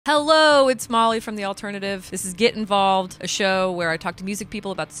Hello, it's Molly from The Alternative. This is Get Involved, a show where I talk to music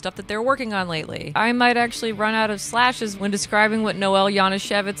people about the stuff that they're working on lately. I might actually run out of slashes when describing what Noelle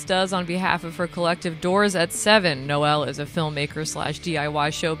Janasiewicz does on behalf of her collective Doors at 7. Noelle is a filmmaker slash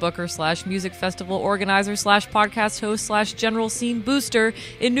DIY show booker slash music festival organizer slash podcast host slash general scene booster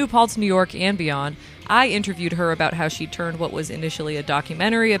in New Paltz, New York and beyond. I interviewed her about how she turned what was initially a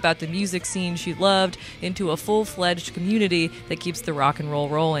documentary about the music scene she loved into a full-fledged community that keeps the rock and roll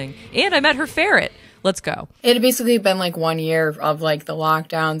rolling. And I met her ferret. Let's go. It had basically been like 1 year of like the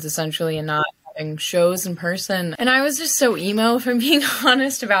lockdowns essentially and not having shows in person. And I was just so emo, if I'm being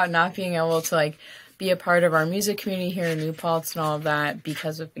honest, about not being able to like be a part of our music community here in New Paltz and all of that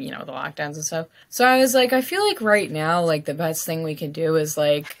because of, you know, the lockdowns and stuff. So I was like, I feel like right now, like the best thing we can do is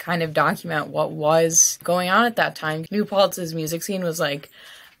like kind of document what was going on at that time. New Paltz's music scene was like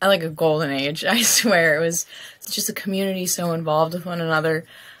at like a golden age, I swear. It was just a community so involved with one another.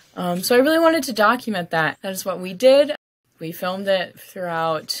 So I really wanted to document that. That is what we did. We filmed it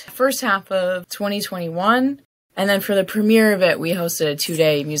throughout the first half of 2021. And then for the premiere of it, we hosted a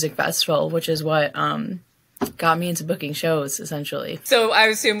 2-day music festival, which is what got me into booking shows, essentially. So I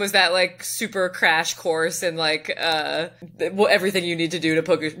assume was that like super crash course and like everything you need to do to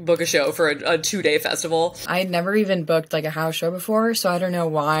book a show for a 2-day festival? I had never even booked like a house show before, so I don't know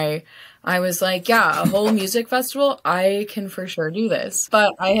why I was like, yeah, a whole music festival, I can for sure do this.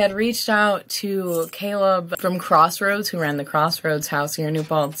 But I had reached out to Caleb from Crossroads, who ran the Crossroads house here in New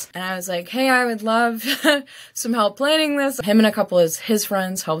Paltz. And I was like, hey, I would love some help planning this. Him and a couple of his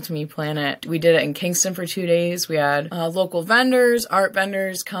friends helped me plan it. We did it in Kingston for 2 days. We had local vendors, art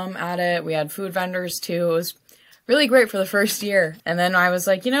vendors come at it. We had food vendors too. It was really great for the first year. And then I was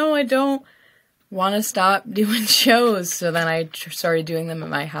like, you know, I don't want to stop doing shows, so then I started doing them at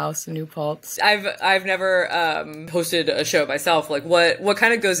my house in New Paltz. I've never hosted a show myself. Like what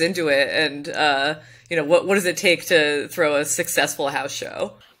kind of goes into it, and you know, what does it take to throw a successful house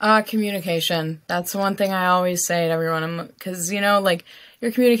show? Communication. That's the one thing I always say to everyone, because you know, like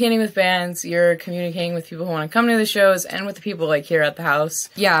you're communicating with bands, you're communicating with people who want to come to the shows, and with the people like here at the house.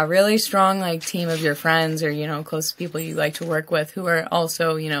 Yeah, really strong like team of your friends or, you know, close people you like to work with who are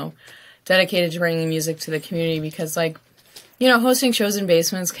also, you know, dedicated to bringing music to the community, because like, you know, hosting shows in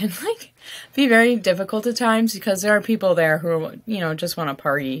basements can like be very difficult at times because there are people there who, you know, just want to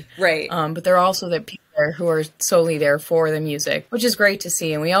party. Right. But there are also the people there who are solely there for the music, which is great to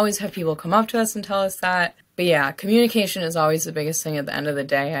see. And we always have people come up to us and tell us that. But yeah, communication is always the biggest thing at the end of the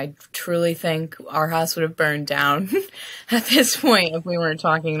day. I truly think our house would have burned down at this point if we weren't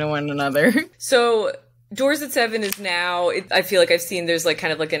talking to one another. So Doors at 7 is now, I feel like I've seen there's like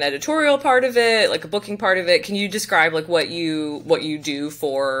kind of like an editorial part of it, like a booking part of it. Can you describe like what you do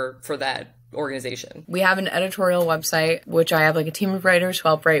for that organization? We have an editorial website, which I have like a team of writers who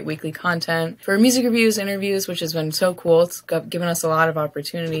help write weekly content for music reviews, interviews, which has been so cool. It's given us a lot of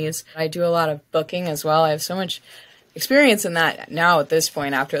opportunities. I do a lot of booking as well. I have so much experience in that now at this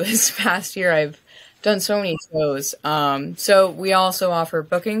point. After this past year, I've done so many shows. So we also offer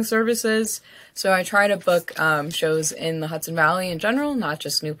booking services. So I try to book shows in the Hudson Valley in general, not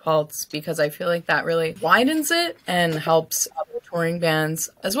just New Paltz, because I feel like that really widens it and helps other touring bands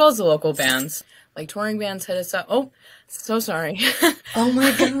as well as the local bands. Like touring bands hit us up. Oh, so sorry. Oh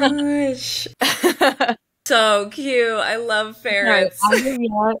my gosh. So cute. I love ferrets. No, I did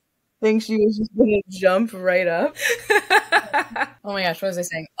not think she was just going to jump right up. Oh my gosh, what was I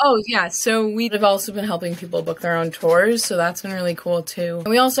saying? Oh yeah, so we've also been helping people book their own tours, so that's been really cool too. And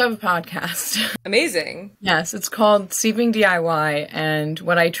we also have a podcast. Amazing. Yes, it's called Sleeping DIY, and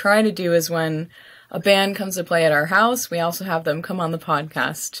what I try to do is when a band comes to play at our house, we also have them come on the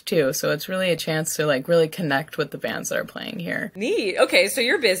podcast too. So it's really a chance to like really connect with the bands that are playing here. Neat. Okay, so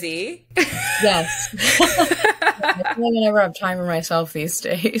you're busy. Yes. I feel like I never have time for myself these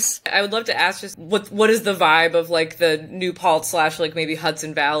days. I would love to ask just what is the vibe of like the New Paltz / like maybe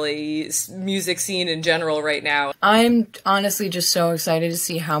Hudson Valley music scene in general right now? I'm honestly just so excited to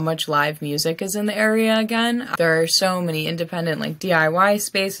see how much live music is in the area again. There are so many independent like DIY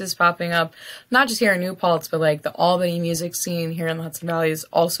spaces popping up, not just here in New Paltz, but like the Albany music scene here in the Hudson Valley is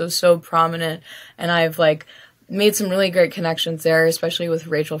also so prominent, and I've like made some really great connections there, especially with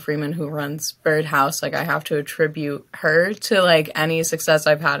Rachel Freeman, who runs Bird House. Like I have to attribute her to like any success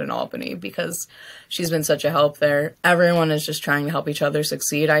I've had in Albany because she's been such a help there. Everyone is just trying to help each other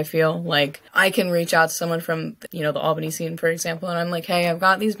succeed, I feel. Like I can reach out to someone from, you know, the Albany scene, for example, and I'm like, hey, I've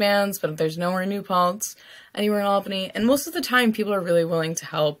got these bands, but there's nowhere in New Paltz, anywhere in Albany. And most of the time people are really willing to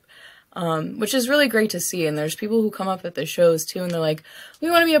help. which is really great to see. And there's people who come up at the shows too, and they're like, we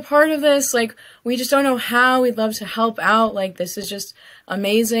want to be a part of this. Like, we just don't know how. We'd love to help out. Like, this is just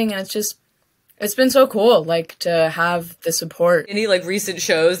amazing. And it's been so cool, like, to have the support. Any like recent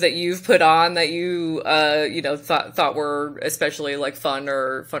shows that you've put on that you, you know, thought were especially like fun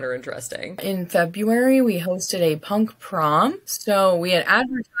or interesting? In February, we hosted a punk prom. So we had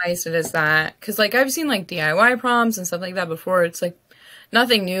advertised it as that, because like I've seen like DIY proms and stuff like that before. It's like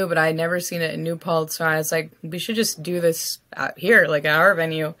nothing new, but I'd never seen it in New Paltz. So I was like, we should just do this out here, like at our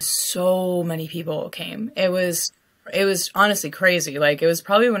venue. So many people came. It was honestly crazy. Like, it was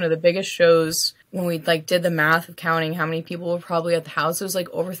probably one of the biggest shows when we like did the math of counting how many people were probably at the house. It was like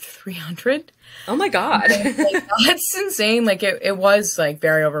over 300. Oh my God. Like, that's insane. Like, it was like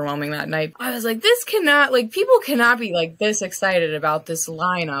very overwhelming that night. I was like, this cannot, like, people cannot be like this excited about this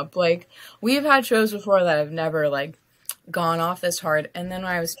lineup. Like, we've had shows before that have never like gone off this hard. And then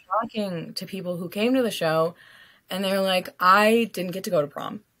when I was talking to people who came to the show, and they were like, I didn't get to go to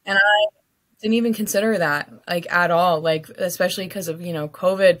prom. And I didn't even consider that, like, at all, like, especially because of, you know,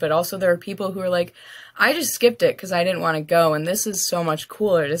 COVID, but also there are people who are like, I just skipped it because I didn't want to go, and this is so much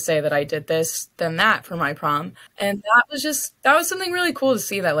cooler to say that I did this than that for my prom. And that was something really cool to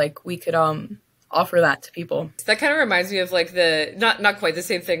see, that, like, we could offer that to people. That kind of reminds me of like the not quite the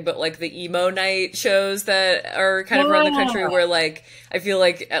same thing, but like the emo night shows that are kind of around the country, where like I feel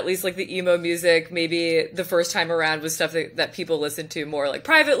like at least like the emo music maybe the first time around was stuff that people listened to more like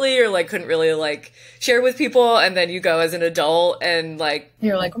privately, or like couldn't really like share with people, and then you go as an adult and like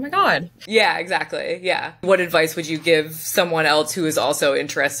you're like, oh my God. Yeah, exactly. Yeah. What advice would you give someone else who is also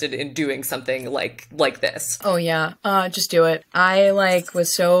interested in doing something like this? Oh yeah, just do it. I like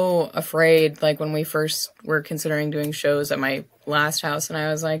was so afraid, like, when we first were considering doing shows at my last house, and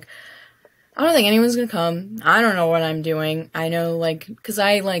I was like, I don't think anyone's gonna come. I don't know what I'm doing. I know, like, because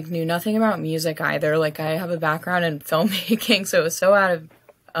I like knew nothing about music either. Like, I have a background in filmmaking, so it was so out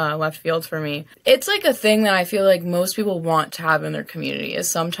of left field for me. It's like a thing that I feel like most people want to have in their community, is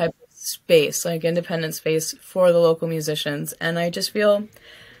some type of space, like independent space for the local musicians. And I just feel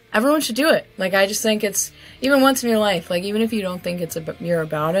everyone should do it. Like, I just think it's, even once in your life, like, even if you don't think you're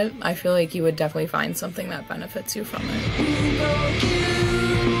about it, I feel like you would definitely find something that benefits you from it.